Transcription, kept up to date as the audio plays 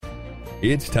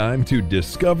It's time to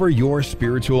discover your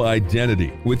spiritual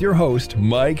identity with your host,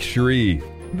 Mike Shreve.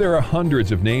 There are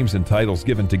hundreds of names and titles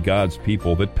given to God's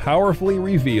people that powerfully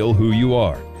reveal who you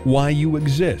are, why you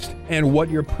exist, and what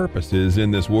your purpose is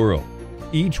in this world.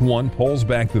 Each one pulls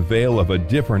back the veil of a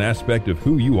different aspect of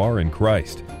who you are in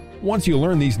Christ. Once you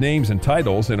learn these names and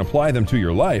titles and apply them to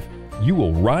your life, you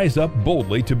will rise up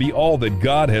boldly to be all that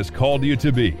God has called you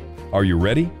to be. Are you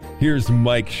ready? Here's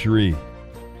Mike Shreve.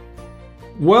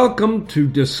 Welcome to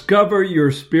Discover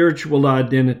Your Spiritual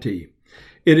Identity.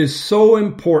 It is so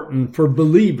important for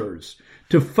believers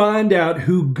to find out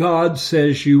who God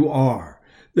says you are.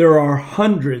 There are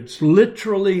hundreds,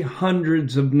 literally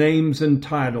hundreds of names and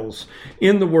titles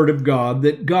in the Word of God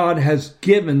that God has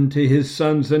given to His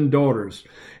sons and daughters.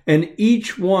 And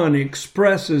each one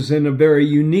expresses in a very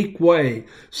unique way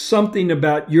something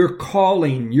about your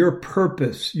calling, your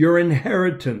purpose, your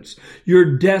inheritance,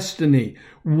 your destiny.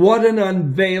 What an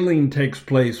unveiling takes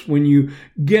place when you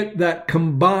get that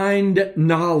combined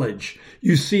knowledge.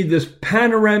 You see this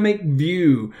panoramic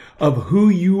view of who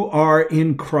you are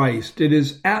in Christ. It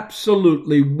is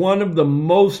absolutely one of the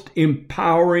most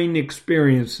empowering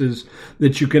experiences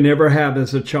that you can ever have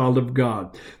as a child of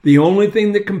God. The only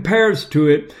thing that compares to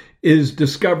it is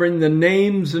discovering the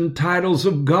names and titles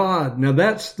of God. Now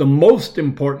that's the most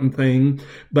important thing,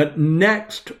 but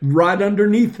next, right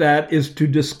underneath that, is to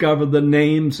discover the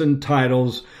names and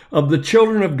titles of the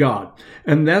children of God.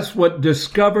 And that's what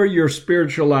Discover Your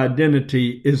Spiritual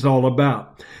Identity is all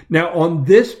about. Now on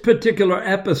this particular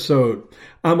episode,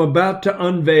 I'm about to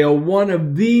unveil one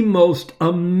of the most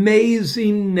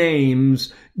amazing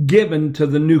names given to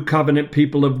the New Covenant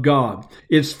people of God.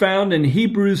 It's found in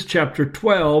Hebrews chapter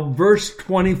 12, verse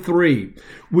 23.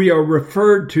 We are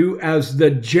referred to as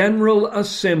the General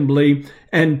Assembly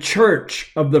and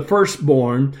Church of the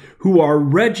Firstborn, who are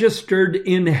registered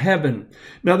in heaven.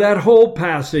 Now that whole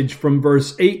passage from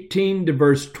verse 18 to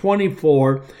verse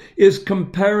 24 is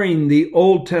comparing the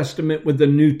Old Testament with the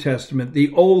New Testament,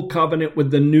 the Old Covenant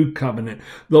with the New Covenant,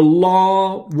 the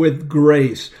law with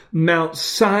grace, Mount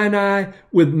Sinai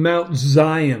with Mount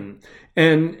Zion.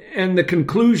 And the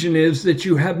conclusion is that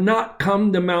you have not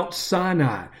come to Mount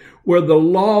Sinai, where the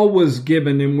law was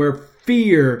given and where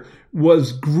fear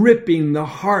was gripping the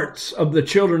hearts of the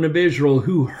children of Israel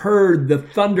who heard the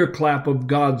thunderclap of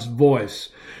God's voice.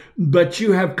 But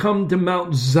you have come to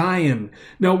Mount Zion.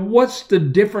 Now, what's the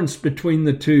difference between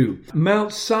the two?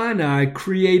 Mount Sinai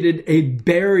created a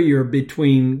barrier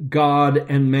between God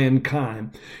and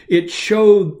mankind. It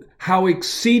showed how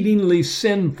exceedingly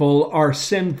sinful our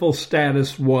sinful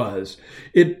status was.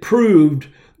 It proved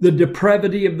the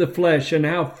depravity of the flesh and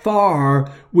how far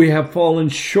we have fallen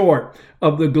short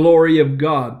of the glory of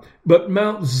God. But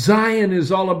Mount Zion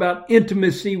is all about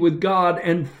intimacy with God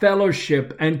and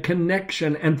fellowship and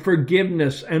connection and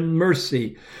forgiveness and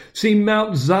mercy. See,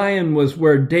 Mount Zion was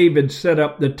where David set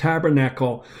up the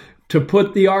tabernacle to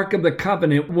put the Ark of the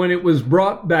Covenant when it was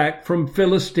brought back from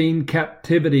Philistine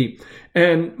captivity.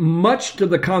 And much to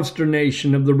the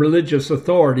consternation of the religious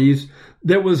authorities,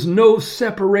 there was no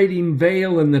separating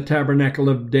veil in the tabernacle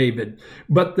of David,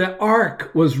 but the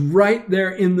ark was right there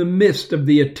in the midst of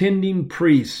the attending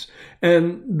priests.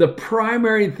 And the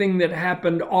primary thing that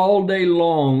happened all day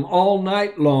long, all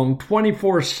night long,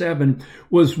 24/7,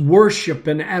 was worship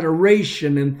and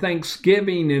adoration and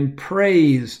thanksgiving and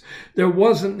praise. There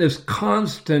wasn't this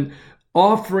constant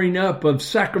offering up of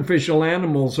sacrificial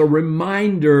animals, a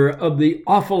reminder of the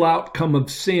awful outcome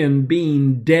of sin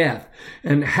being death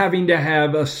and having to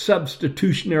have a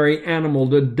substitutionary animal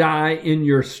to die in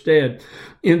your stead.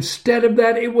 Instead of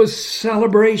that, it was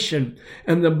celebration.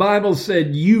 And the Bible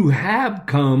said, you have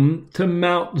come to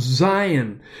Mount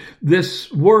Zion. This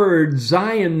word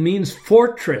Zion means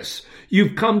fortress.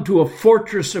 You've come to a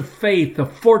fortress of faith, a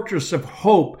fortress of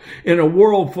hope in a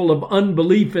world full of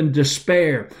unbelief and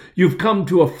despair. You've come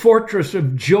to a fortress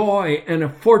of joy and a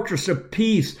fortress of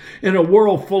peace in a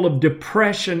world full of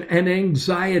depression and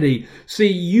anxiety. See,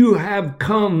 you have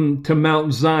come to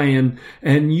Mount Zion,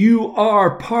 and you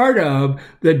are part of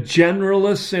the General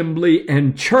Assembly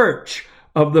and Church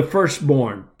of the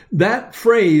Firstborn. That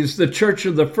phrase, the Church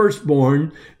of the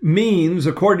Firstborn, means,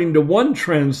 according to one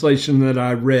translation that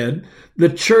I read, the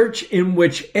church in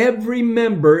which every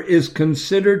member is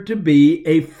considered to be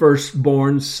a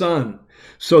firstborn son.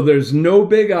 So there's no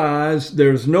big I's,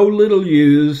 there's no little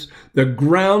U's. The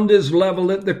ground is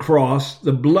level at the cross.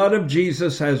 The blood of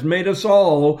Jesus has made us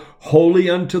all holy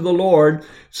unto the Lord.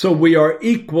 So we are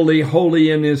equally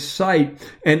holy in His sight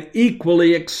and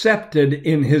equally accepted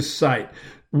in His sight.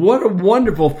 What a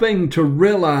wonderful thing to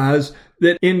realize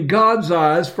that in God's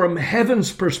eyes, from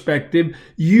heaven's perspective,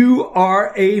 you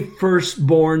are a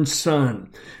firstborn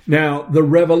son. Now, the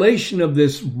revelation of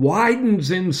this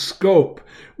widens in scope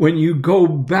when you go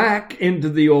back into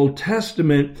the Old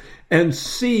Testament and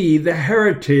see the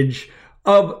heritage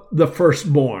of the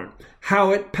firstborn, how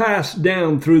it passed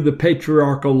down through the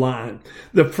patriarchal line.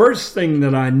 The first thing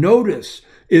that I notice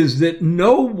is that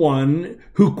no one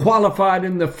who qualified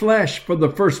in the flesh for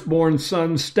the firstborn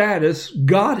son status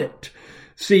got it.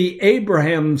 See,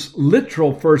 Abraham's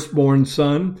literal firstborn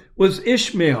son was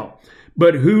Ishmael,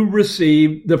 but who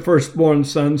received the firstborn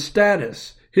son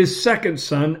status? His second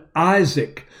son,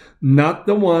 Isaac, not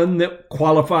the one that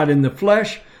qualified in the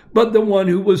flesh, but the one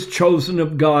who was chosen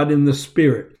of God in the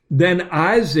spirit. Then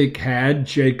Isaac had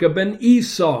Jacob and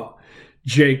Esau.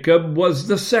 Jacob was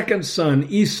the second son.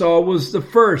 Esau was the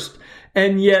first.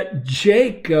 And yet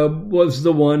Jacob was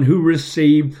the one who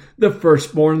received the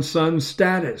firstborn son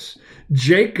status.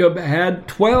 Jacob had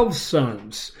 12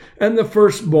 sons, and the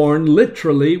firstborn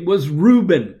literally was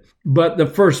Reuben. But the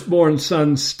firstborn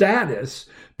son status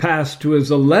passed to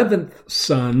his 11th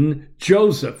son,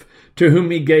 Joseph, to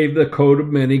whom he gave the coat of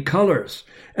many colors.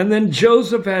 And then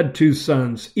Joseph had 2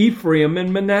 sons, Ephraim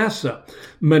and Manasseh.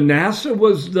 Manasseh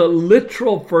was the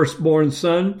literal firstborn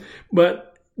son,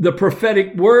 but the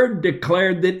prophetic word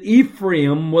declared that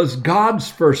Ephraim was God's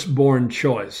firstborn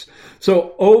choice.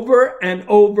 So over and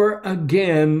over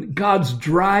again, God's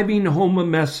driving home a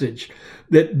message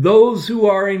that those who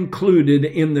are included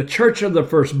in the church of the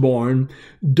firstborn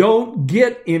don't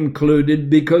get included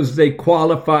because they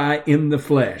qualify in the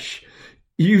flesh.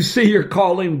 You see your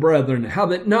calling, brethren, how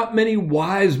that not many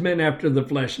wise men after the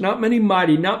flesh, not many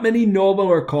mighty, not many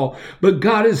noble are called, but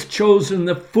God has chosen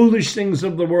the foolish things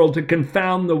of the world to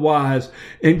confound the wise.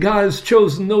 And God has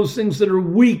chosen those things that are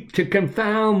weak to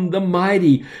confound the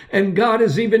mighty. And God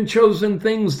has even chosen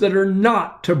things that are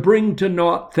not to bring to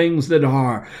naught things that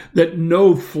are, that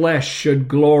no flesh should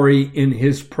glory in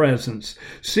his presence.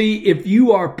 See, if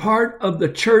you are part of the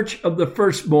church of the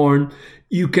firstborn,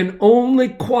 you can only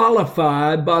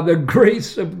qualify by the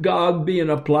grace of God being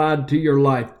applied to your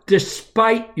life,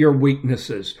 despite your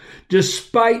weaknesses,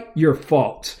 despite your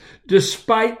faults,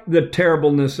 despite the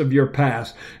terribleness of your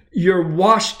past. You're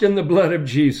washed in the blood of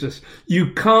Jesus.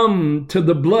 You come to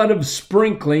the blood of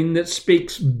sprinkling that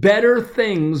speaks better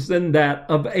things than that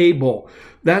of Abel.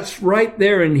 That's right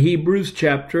there in Hebrews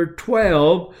chapter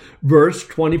 12, verse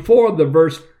 24, the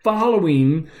verse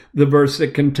following the verse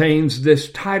that contains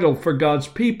this title for God's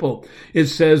people. It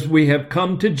says, we have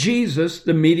come to Jesus,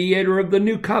 the mediator of the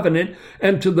new covenant,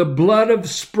 and to the blood of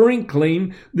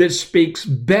sprinkling that speaks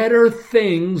better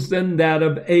things than that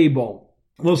of Abel.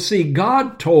 Well, see,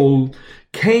 God told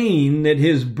Cain that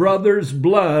his brother's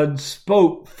blood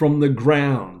spoke from the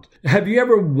ground. Have you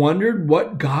ever wondered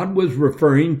what God was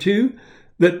referring to?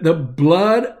 That the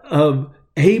blood of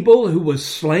Abel, who was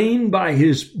slain by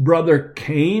his brother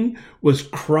Cain, was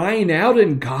crying out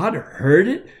and God heard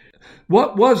it?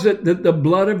 What was it that the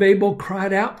blood of Abel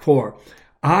cried out for?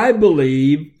 I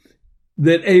believe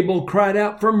that Abel cried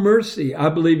out for mercy. I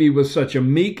believe he was such a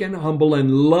meek and humble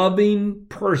and loving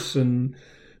person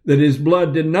that his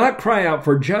blood did not cry out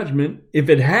for judgment. If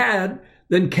it had,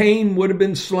 then Cain would have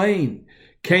been slain.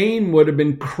 Cain would have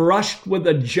been crushed with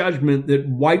a judgment that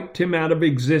wiped him out of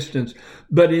existence.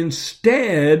 But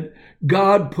instead,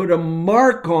 God put a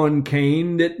mark on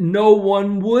Cain that no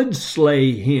one would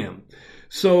slay him.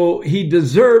 So he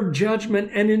deserved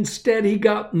judgment, and instead he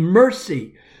got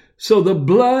mercy. So the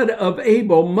blood of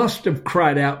Abel must have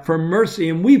cried out for mercy,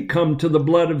 and we've come to the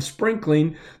blood of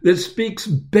sprinkling that speaks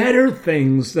better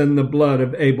things than the blood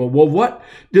of Abel. Well, what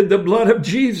did the blood of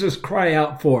Jesus cry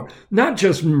out for? Not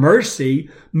just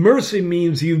mercy. Mercy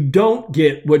means you don't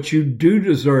get what you do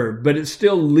deserve, but it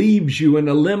still leaves you in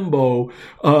a limbo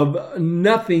of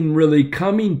nothing really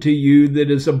coming to you that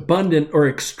is abundant or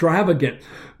extravagant.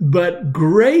 But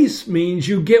grace means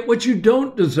you get what you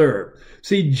don't deserve.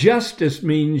 See, justice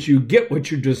means you get what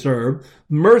you deserve.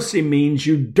 Mercy means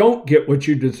you don't get what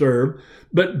you deserve.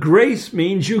 But grace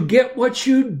means you get what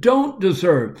you don't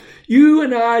deserve. You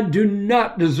and I do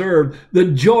not deserve the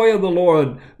joy of the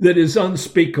Lord that is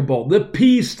unspeakable, the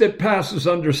peace that passes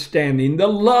understanding, the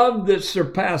love that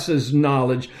surpasses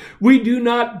knowledge. We do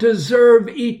not deserve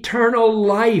eternal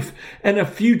life and a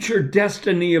future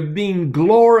destiny of being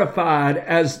glorified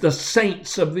as the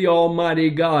saints of the Almighty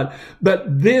God.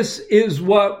 But this is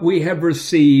what we have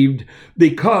received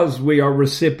because we are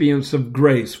recipients of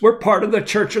grace. We're part of the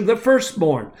church of the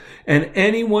firstborn, and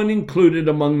anyone included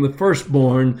among the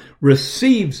firstborn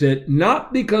receives it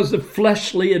not because of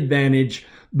fleshly advantage,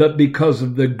 but because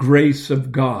of the grace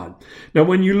of God. Now,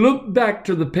 when you look back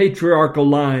to the patriarchal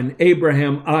line,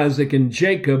 Abraham, Isaac, and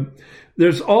Jacob,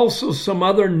 there's also some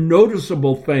other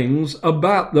noticeable things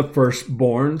about the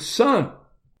firstborn son.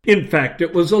 In fact,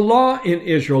 it was a law in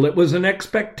Israel. It was an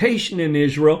expectation in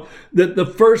Israel that the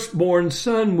firstborn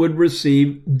son would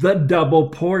receive the double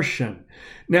portion.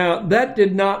 Now, that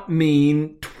did not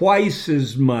mean twice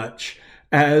as much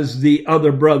as the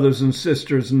other brothers and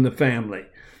sisters in the family.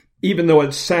 Even though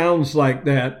it sounds like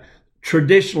that,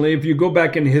 traditionally, if you go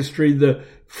back in history, the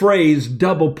phrase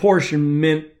double portion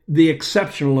meant the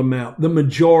exceptional amount, the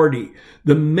majority,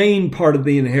 the main part of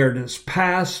the inheritance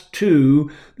passed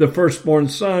to the firstborn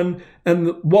son,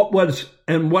 and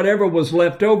whatever was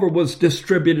left over was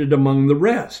distributed among the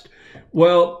rest.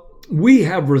 Well, we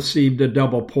have received a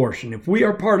double portion. If we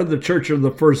are part of the church of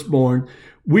the firstborn,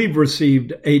 we've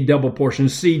received a double portion.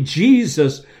 See,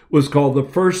 Jesus was called the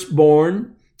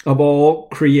firstborn of all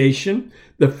creation,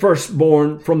 the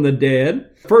firstborn from the dead,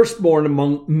 firstborn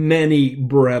among many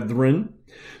brethren.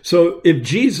 So if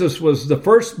Jesus was the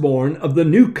firstborn of the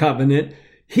new covenant,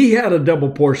 he had a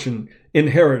double portion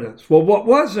inheritance. Well, what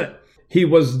was it? He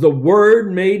was the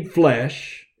Word made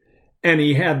flesh, and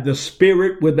he had the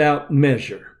Spirit without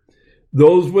measure.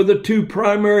 Those were the two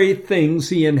primary things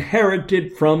he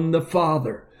inherited from the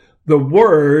Father, the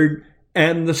Word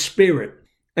and the Spirit.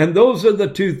 And those are the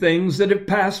two things that have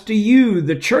passed to you,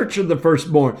 the church of the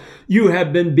firstborn. You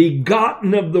have been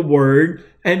begotten of the Word,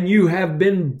 and you have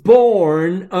been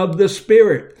born of the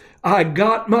Spirit. I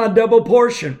got my double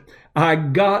portion. I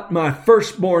got my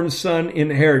firstborn son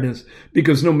inheritance,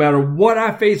 because no matter what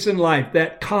I face in life,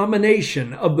 that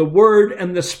combination of the Word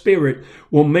and the Spirit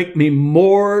will make me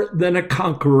more than a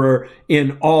conqueror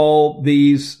in all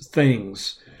these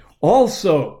things.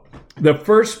 Also, the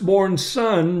firstborn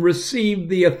son received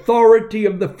the authority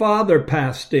of the Father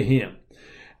passed to him.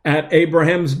 At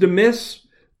Abraham's demise,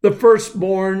 the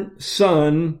firstborn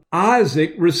son,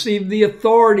 Isaac, received the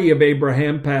authority of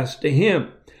Abraham passed to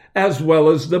him, as well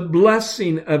as the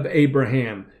blessing of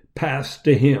Abraham passed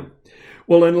to him.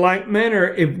 Well, in like manner,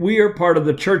 if we are part of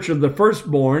the church of the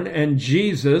firstborn, and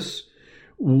Jesus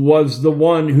was the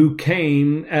one who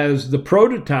came as the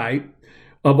prototype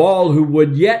of all who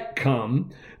would yet come,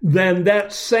 then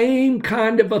that same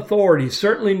kind of authority,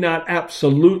 certainly not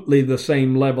absolutely the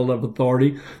same level of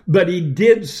authority, but he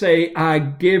did say, I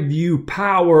give you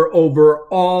power over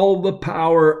all the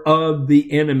power of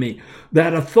the enemy.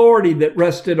 That authority that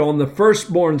rested on the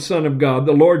firstborn Son of God,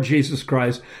 the Lord Jesus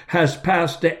Christ, has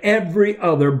passed to every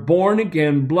other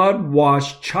born-again,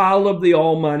 blood-washed child of the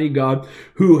Almighty God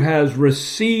who has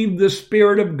received the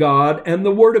Spirit of God and the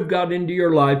Word of God into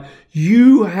your life.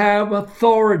 You have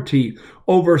authority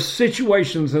over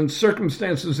situations and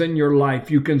circumstances in your life.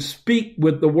 You can speak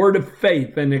with the word of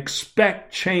faith and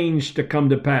expect change to come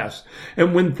to pass.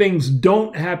 And when things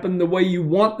don't happen the way you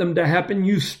want them to happen,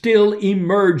 you still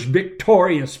emerge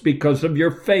victorious because of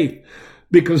your faith.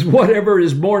 Because whatever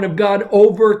is born of God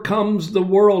overcomes the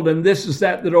world. And this is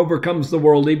that overcomes the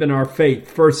world, even our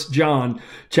faith. 1 John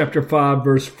chapter 5,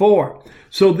 verse 4.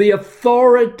 So the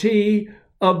authority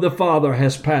of the Father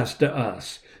has passed to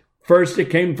us. First, it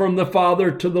came from the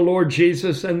Father to the Lord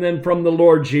Jesus, and then from the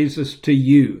Lord Jesus to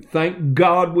you. Thank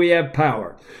God we have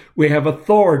power. We have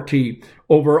authority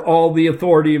over all the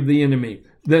authority of the enemy.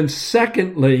 Then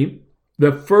secondly,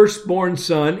 the firstborn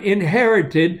son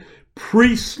inherited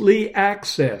priestly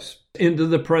access into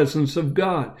the presence of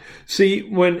God. See,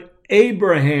 when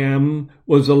Abraham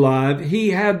was alive, he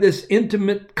had this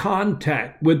intimate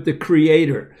contact with the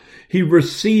Creator. He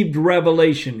received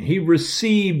revelation. He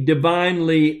received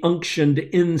divinely unctioned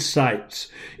insights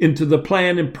into the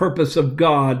plan and purpose of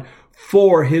God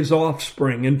for his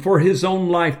offspring and for his own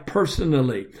life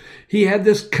personally. He had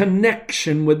this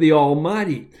connection with the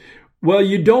Almighty. Well,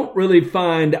 you don't really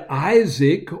find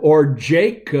Isaac or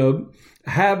Jacob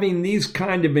having these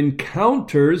kind of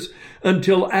encounters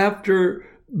until after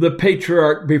the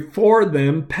patriarch before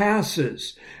them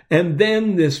passes. And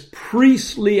then this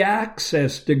priestly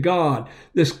access to God,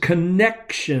 this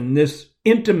connection, this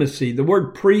intimacy. The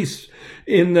word priest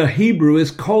in the Hebrew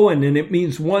is Kohen, and it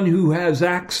means one who has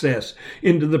access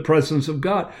into the presence of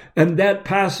God. And that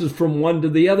passes from one to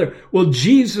the other. Well,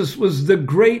 Jesus was the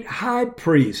great high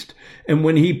priest. And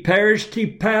when he perished, he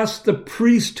passed the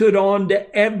priesthood on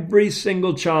to every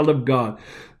single child of God.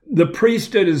 The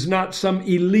priesthood is not some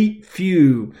elite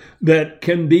few that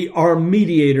can be our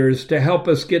mediators to help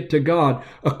us get to God.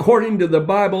 According to the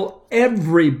Bible,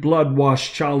 every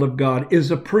blood-washed child of God is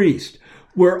a priest.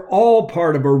 We're all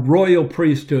part of a royal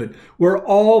priesthood. We're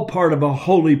all part of a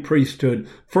holy priesthood.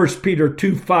 1 Peter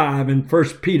 2:5 and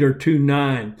 1 Peter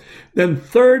 2:9. Then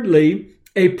thirdly,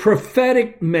 a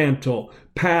prophetic mantle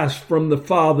passed from the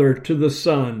Father to the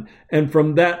Son, and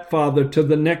from that Father to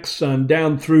the next Son,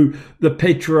 down through the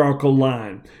patriarchal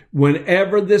line.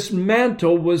 Whenever this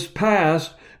mantle was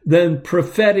passed, then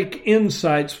prophetic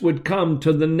insights would come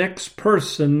to the next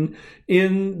person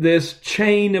in this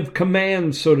chain of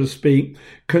command, so to speak,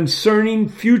 concerning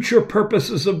future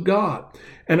purposes of God.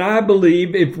 And I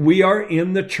believe if we are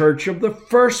in the church of the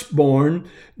firstborn,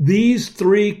 these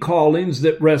three callings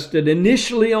that rested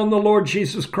initially on the Lord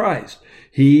Jesus Christ.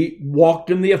 He walked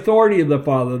in the authority of the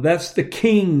Father. That's the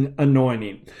king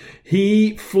anointing.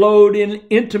 He flowed in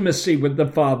intimacy with the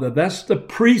Father. That's the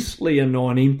priestly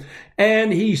anointing.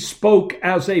 And he spoke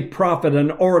as a prophet,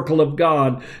 an oracle of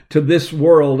God to this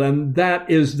world. And that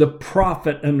is the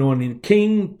prophet anointing.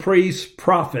 King, priest,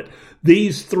 prophet.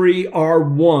 These three are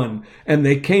one, and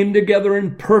they came together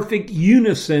in perfect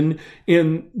unison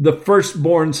in the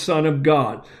firstborn Son of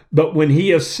God. But when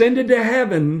he ascended to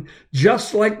heaven,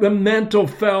 just like the mantle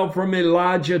fell from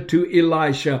Elijah to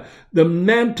Elisha, the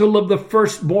mantle of the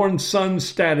firstborn son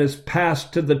status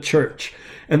passed to the church.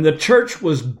 And the church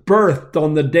was birthed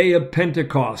on the day of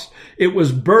Pentecost. It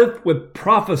was birthed with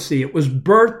prophecy. It was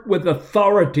birthed with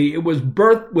authority. It was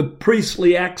birthed with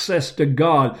priestly access to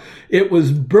God. It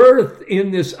was birthed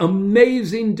in this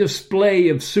amazing display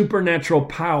of supernatural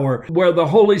power where the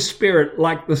Holy Spirit,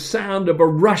 like the sound of a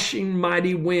rushing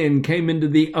mighty wind, came into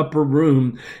the upper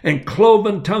room, and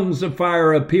cloven tongues of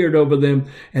fire appeared over them,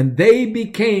 and they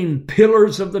became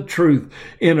pillars of the truth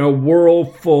in a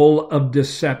world full of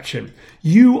deception.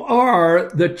 You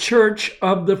are the church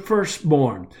of the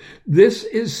firstborn. This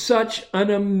is such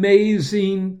an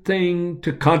amazing thing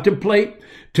to contemplate,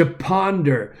 to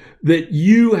ponder, that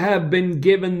you have been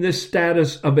given this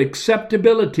status of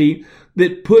acceptability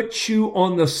that puts you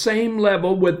on the same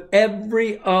level with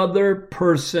every other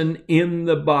person in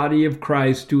the body of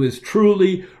Christ who is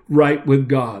truly right with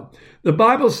God. The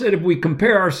Bible said if we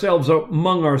compare ourselves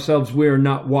among ourselves, we are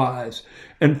not wise.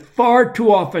 And far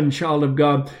too often, child of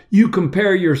God, you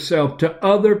compare yourself to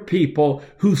other people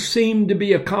who seem to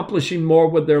be accomplishing more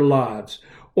with their lives,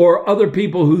 or other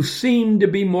people who seem to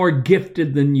be more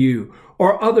gifted than you,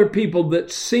 or other people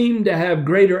that seem to have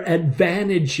greater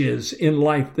advantages in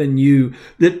life than you,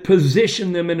 that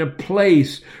position them in a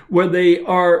place where they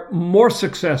are more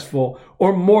successful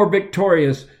or more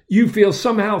victorious. You feel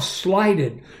somehow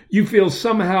slighted. You feel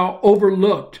somehow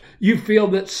overlooked. You feel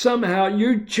that somehow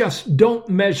you just don't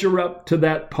measure up to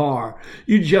that par.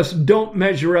 You just don't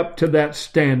measure up to that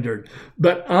standard.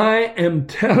 But I am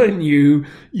telling you,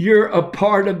 you're a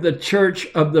part of the church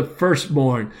of the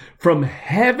firstborn. From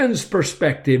heaven's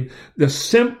perspective, the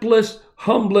simplest,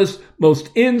 humblest, most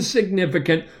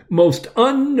insignificant, most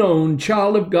unknown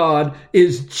child of God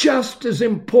is just as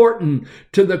important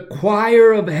to the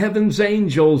choir of heaven's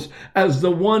angels as the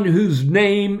one whose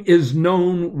name is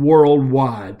known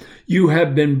worldwide. You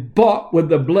have been bought with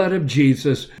the blood of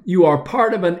Jesus. You are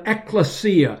part of an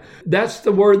ecclesia. That's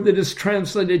the word that is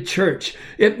translated church.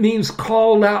 It means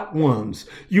called out ones.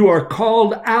 You are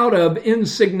called out of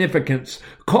insignificance,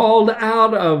 called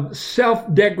out of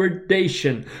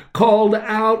self-degradation, called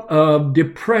out of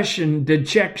depression,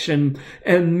 dejection,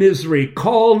 and misery,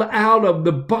 called out of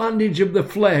the bondage of the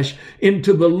flesh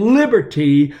into the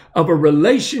liberty of a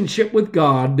relationship with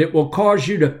God that will cause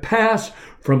you to pass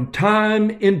from time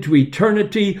into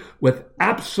eternity with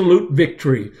absolute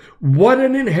victory. What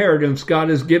an inheritance God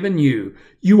has given you.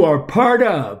 You are part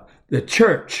of the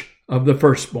church of the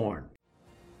firstborn.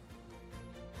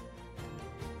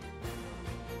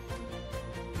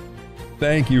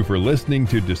 Thank you for listening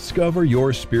to Discover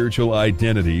Your Spiritual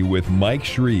Identity with Mike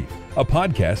Shreve, a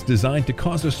podcast designed to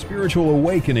cause a spiritual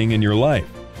awakening in your life.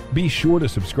 Be sure to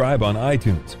subscribe on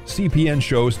iTunes,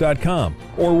 cpnshows.com,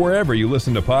 or wherever you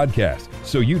listen to podcasts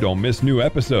so you don't miss new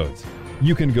episodes.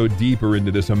 You can go deeper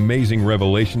into this amazing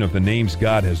revelation of the names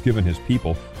God has given His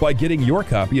people by getting your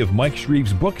copy of Mike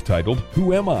Shreve's book titled,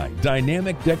 Who Am I?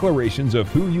 Dynamic Declarations of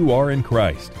Who You Are in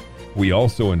Christ. We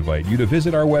also invite you to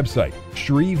visit our website,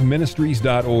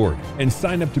 shreveministries.org, and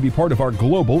sign up to be part of our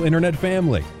global internet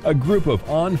family, a group of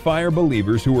on-fire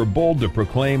believers who are bold to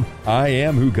proclaim, I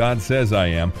am who God says I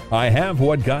am, I have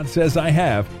what God says I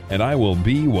have, and I will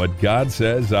be what God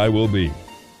says I will be.